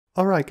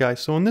Alright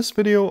guys, so in this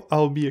video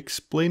I'll be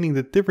explaining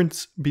the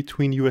difference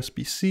between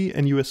USB-C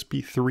and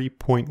USB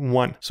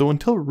 3.1. So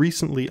until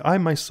recently I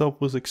myself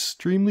was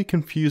extremely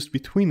confused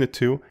between the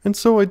two, and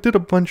so I did a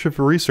bunch of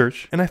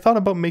research and I thought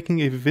about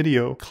making a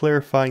video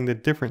clarifying the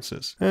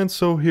differences. And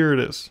so here it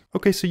is.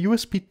 Okay, so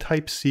USB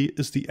Type-C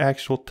is the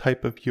actual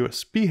type of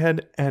USB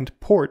head and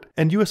port,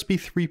 and USB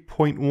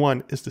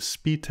 3.1 is the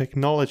speed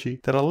technology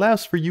that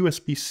allows for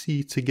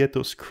USB-C to get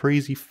those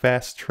crazy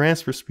fast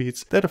transfer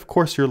speeds that of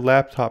course your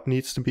laptop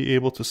needs to be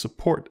able to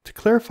support. To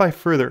clarify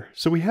further,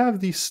 so we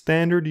have the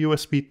standard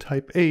USB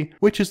Type-A,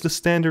 which is the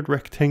standard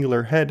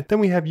rectangular head. Then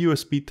we have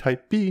USB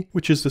Type-B,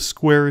 which is the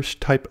squarish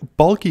type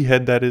bulky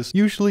head that is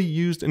usually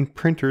used in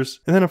printers.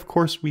 And then of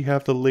course we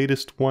have the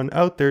latest one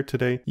out there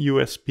today,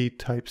 USB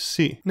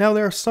Type-C. Now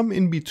there are some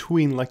in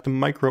between like the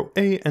Micro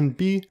A and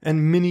B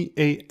and Mini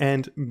A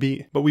and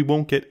B, but we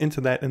won't get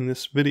into that in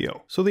this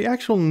video. So the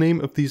actual name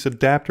of these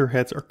adapter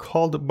heads are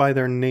called by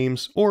their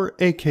names, or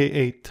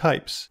aka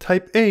types.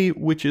 Type A,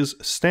 which is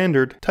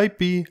standard, Type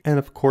B, and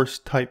of course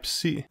Type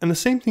C. And the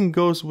same thing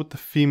goes with the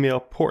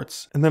female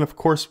ports. And then of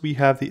course we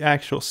have the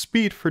actual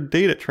speed for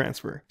data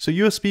transfer. So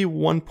USB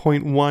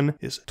 1.1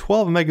 is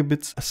 12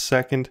 megabits a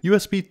second,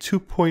 USB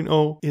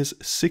 2.0 is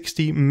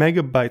 60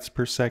 megabytes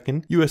per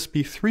second,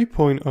 USB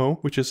 3.0,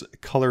 which is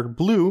colored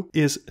blue,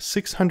 is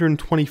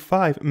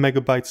 625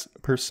 megabytes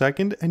per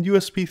second, and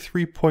USB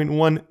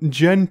 3.1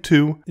 Gen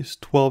 2 is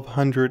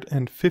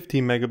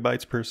 1250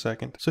 megabytes per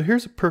second. So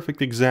here's a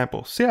perfect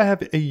example. Say I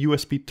have a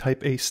USB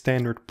Type A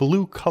standard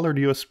blue colored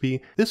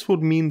USB. This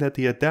would mean that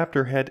the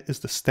adapter head is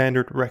the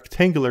standard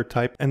rectangular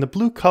type, and the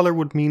blue color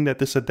would mean that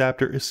this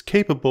adapter is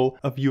capable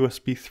of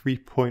USB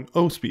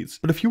 3.0 speeds.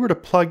 But if you were to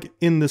plug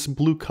in this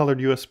blue colored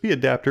USB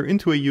adapter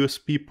into a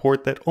USB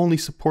port that only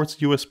supports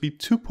USB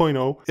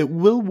 2.0, it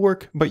will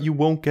work, but you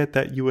won't get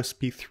that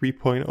USB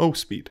 3.0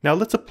 speed. Now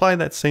let's apply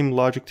that same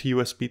logic to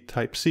USB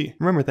Type-C.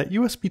 Remember that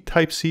USB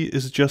Type-C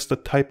is just a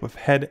type of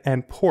head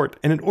and port,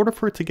 and in order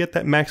for it to get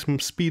that maximum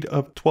speed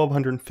of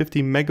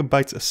 1250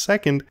 megabytes a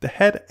second, the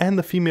head and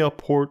the female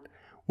port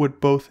would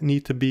both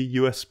need to be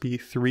USB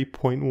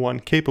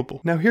 3.1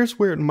 capable. Now here's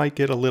where it might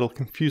get a little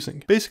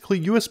confusing. Basically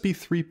USB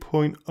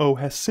 3.0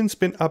 has since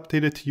been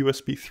updated to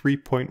USB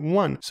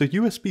 3.1, so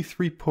USB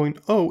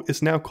 3.0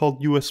 is now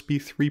called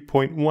USB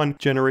 3.1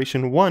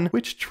 Generation 1,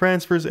 which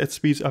transfers at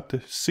speeds up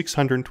to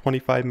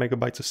 625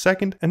 megabytes a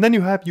second, and then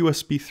you have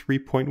USB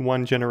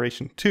 3.1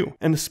 Generation 2,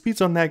 and the speeds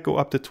on that go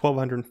up to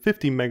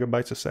 1250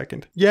 megabytes a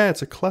second. Yeah,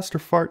 it's a cluster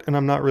fart, and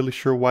I'm not really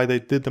sure why they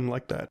did them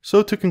like that.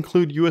 So to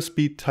conclude,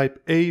 USB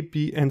Type A,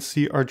 B, and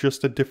C are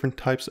just the different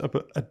types of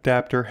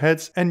adapter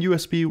heads, and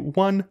USB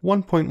 1,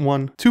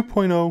 1.1,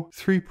 2.0,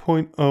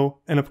 3.0,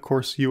 and of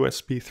course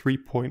USB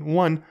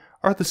 3.1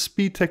 are the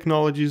speed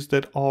technologies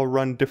that all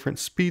run different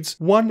speeds,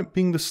 1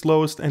 being the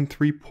slowest and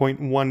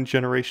 3.1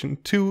 Generation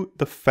 2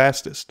 the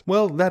fastest.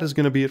 Well, that is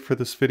going to be it for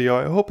this video.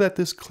 I hope that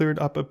this cleared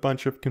up a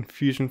bunch of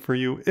confusion for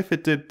you. If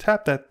it did,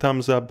 tap that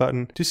thumbs up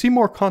button. To see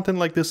more content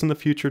like this in the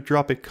future,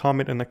 drop a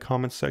comment in the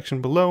comments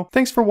section below.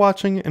 Thanks for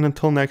watching, and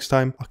until next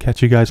time, I'll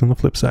catch you guys on the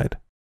flip side.